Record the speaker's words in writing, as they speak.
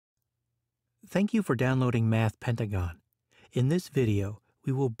Thank you for downloading Math Pentagon. In this video,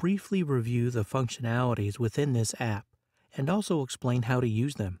 we will briefly review the functionalities within this app and also explain how to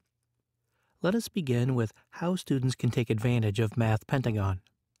use them. Let us begin with how students can take advantage of Math Pentagon.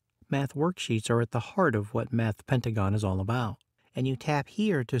 Math worksheets are at the heart of what Math Pentagon is all about, and you tap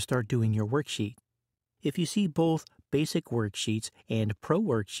here to start doing your worksheet. If you see both Basic Worksheets and Pro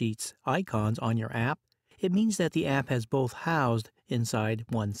Worksheets icons on your app, it means that the app has both housed inside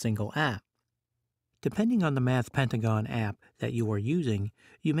one single app. Depending on the Math Pentagon app that you are using,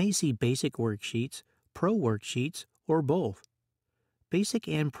 you may see Basic Worksheets, Pro Worksheets, or both. Basic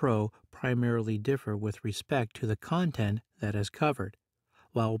and Pro primarily differ with respect to the content that is covered,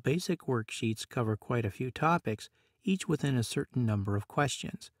 while Basic Worksheets cover quite a few topics, each within a certain number of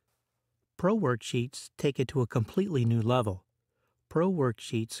questions. Pro Worksheets take it to a completely new level. Pro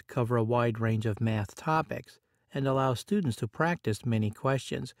Worksheets cover a wide range of math topics and allow students to practice many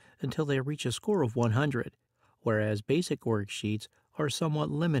questions until they reach a score of 100, whereas Basic Worksheets are somewhat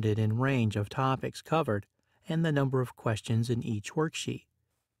limited in range of topics covered and the number of questions in each worksheet.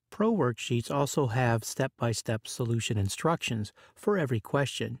 Pro Worksheets also have step-by-step solution instructions for every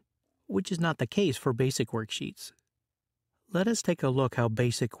question, which is not the case for Basic Worksheets. Let us take a look how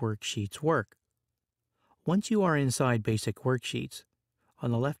Basic Worksheets work. Once you are inside Basic Worksheets, on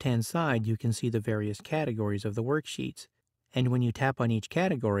the left-hand side you can see the various categories of the worksheets, and when you tap on each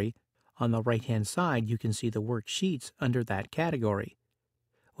category, on the right-hand side you can see the worksheets under that category.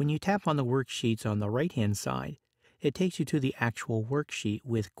 When you tap on the worksheets on the right-hand side, it takes you to the actual worksheet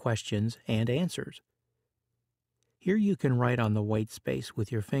with questions and answers. Here you can write on the white space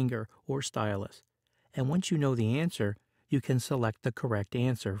with your finger or stylus, and once you know the answer, you can select the correct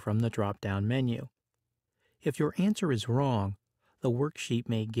answer from the drop-down menu. If your answer is wrong, the worksheet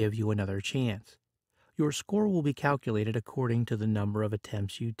may give you another chance. Your score will be calculated according to the number of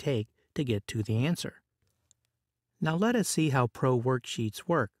attempts you take to get to the answer. Now let us see how Pro Worksheets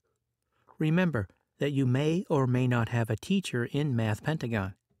work. Remember that you may or may not have a teacher in Math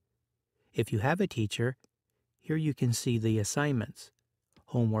Pentagon. If you have a teacher, here you can see the assignments,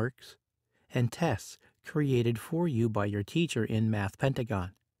 homeworks, and tests created for you by your teacher in Math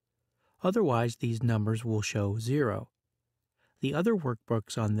Pentagon. Otherwise, these numbers will show 0. The other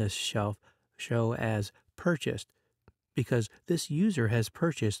workbooks on this shelf show as purchased because this user has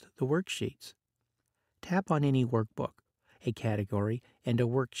purchased the worksheets. Tap on any workbook, a category, and a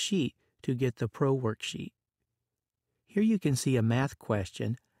worksheet to get the Pro Worksheet. Here you can see a math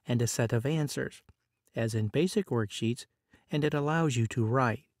question and a set of answers, as in Basic Worksheets, and it allows you to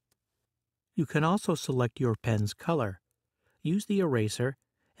write. You can also select your pen's color, use the eraser,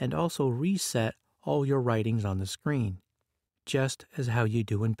 and also reset all your writings on the screen, just as how you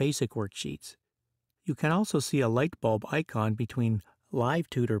do in Basic Worksheets. You can also see a light bulb icon between Live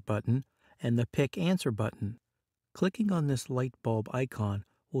Tutor button and the Pick Answer button. Clicking on this light bulb icon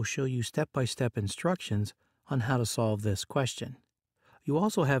will show you step-by-step instructions on how to solve this question. You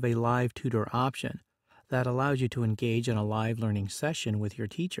also have a Live Tutor option that allows you to engage in a live learning session with your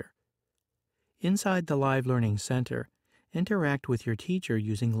teacher. Inside the Live Learning Center, interact with your teacher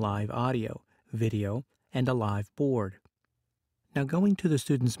using live audio, video, and a live board. Now going to the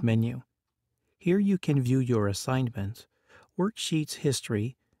Students menu. Here you can view your assignments, worksheets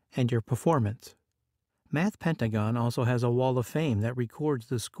history, and your performance. Math Pentagon also has a wall of fame that records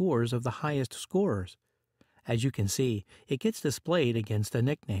the scores of the highest scorers. As you can see, it gets displayed against a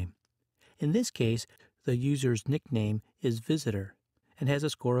nickname. In this case, the user's nickname is Visitor and has a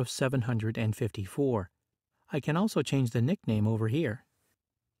score of 754. I can also change the nickname over here.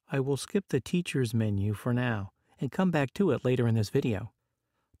 I will skip the Teachers menu for now and come back to it later in this video.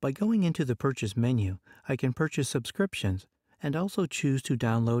 By going into the Purchase menu, I can purchase subscriptions and also choose to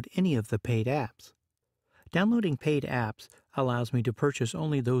download any of the paid apps. Downloading paid apps allows me to purchase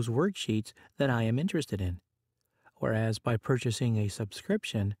only those worksheets that I am interested in, whereas by purchasing a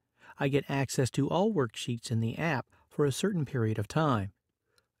subscription, I get access to all worksheets in the app for a certain period of time.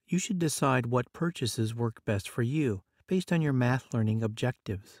 You should decide what purchases work best for you based on your math learning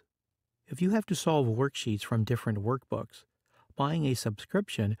objectives. If you have to solve worksheets from different workbooks, buying a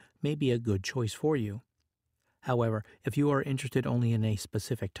subscription may be a good choice for you. However, if you are interested only in a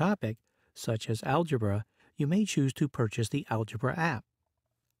specific topic, such as algebra, you may choose to purchase the Algebra app.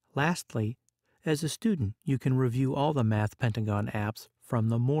 Lastly, as a student, you can review all the Math Pentagon apps from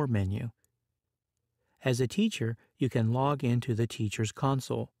the More menu. As a teacher, you can log into the Teacher's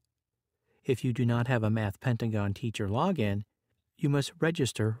Console. If you do not have a Math Pentagon teacher login, you must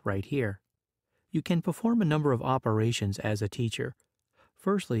register right here. You can perform a number of operations as a teacher.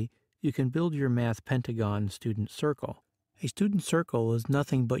 Firstly, you can build your Math Pentagon student circle. A student circle is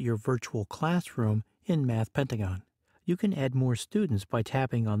nothing but your virtual classroom in Math Pentagon. You can add more students by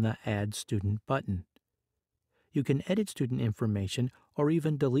tapping on the Add Student button. You can edit student information or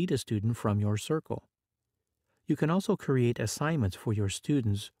even delete a student from your circle. You can also create assignments for your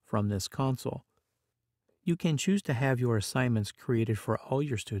students from this console. You can choose to have your assignments created for all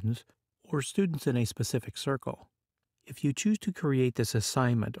your students or students in a specific circle. If you choose to create this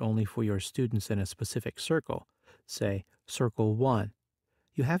assignment only for your students in a specific circle, say Circle 1,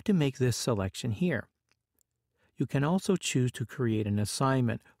 you have to make this selection here. You can also choose to create an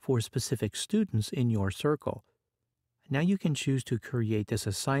assignment for specific students in your circle. Now you can choose to create this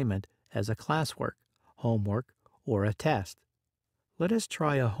assignment as a classwork, homework, or a test. Let us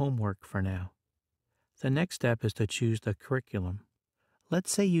try a homework for now. The next step is to choose the curriculum.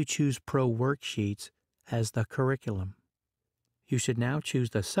 Let's say you choose Pro Worksheets as the curriculum. You should now choose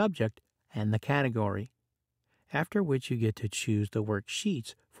the subject and the category, after which you get to choose the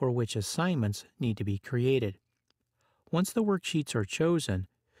worksheets for which assignments need to be created. Once the worksheets are chosen,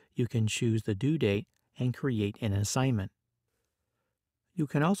 you can choose the due date and create an assignment. You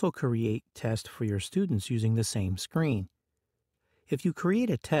can also create tests for your students using the same screen. If you create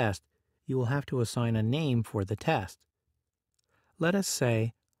a test, you will have to assign a name for the test. Let us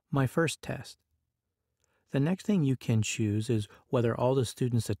say, My First Test. The next thing you can choose is whether all the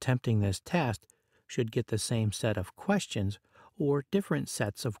students attempting this test should get the same set of questions or different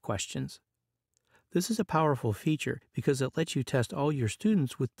sets of questions. This is a powerful feature because it lets you test all your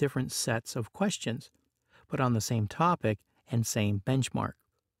students with different sets of questions, but on the same topic and same benchmark.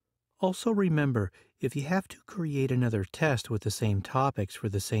 Also remember, if you have to create another test with the same topics for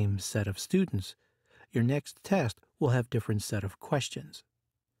the same set of students, your next test will have different set of questions.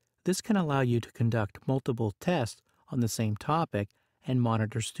 This can allow you to conduct multiple tests on the same topic and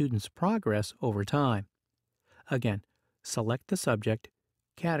monitor students' progress over time. Again, select the subject,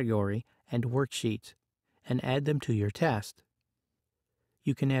 category, and worksheets, and add them to your test.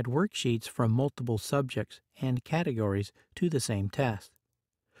 You can add worksheets from multiple subjects and categories to the same test.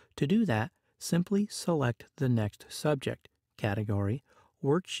 To do that, simply select the next subject, category,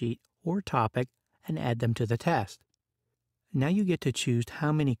 worksheet, or topic and add them to the test. Now you get to choose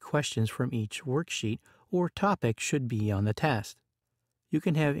how many questions from each worksheet or topic should be on the test. You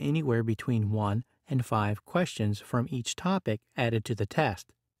can have anywhere between 1 and 5 questions from each topic added to the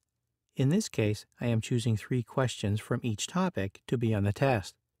test. In this case, I am choosing 3 questions from each topic to be on the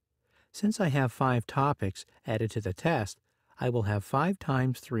test. Since I have 5 topics added to the test, I will have 5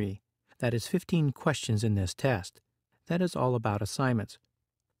 times 3. That is 15 questions in this test. That is all about assignments.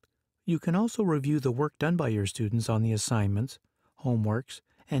 You can also review the work done by your students on the assignments, homeworks,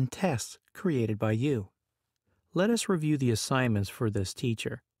 and tests created by you. Let us review the assignments for this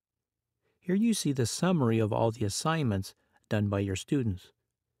teacher. Here you see the summary of all the assignments done by your students.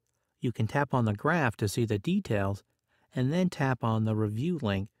 You can tap on the graph to see the details, and then tap on the review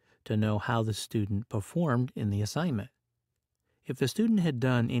link to know how the student performed in the assignment. If the student had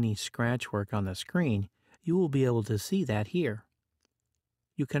done any scratch work on the screen, you will be able to see that here.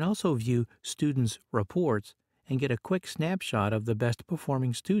 You can also view students' reports and get a quick snapshot of the best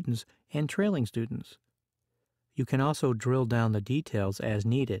performing students and trailing students. You can also drill down the details as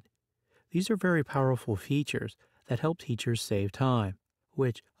needed. These are very powerful features that help teachers save time,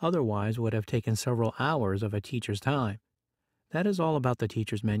 which otherwise would have taken several hours of a teacher's time. That is all about the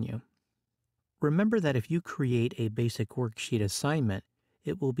teacher's menu. Remember that if you create a basic worksheet assignment,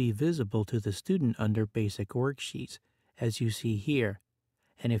 it will be visible to the student under Basic Worksheets, as you see here.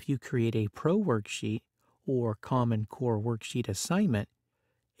 And if you create a Pro Worksheet or Common Core Worksheet assignment,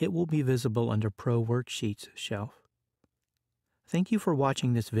 it will be visible under Pro Worksheets shelf. Thank you for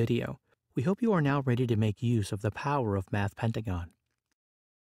watching this video. We hope you are now ready to make use of the power of Math Pentagon.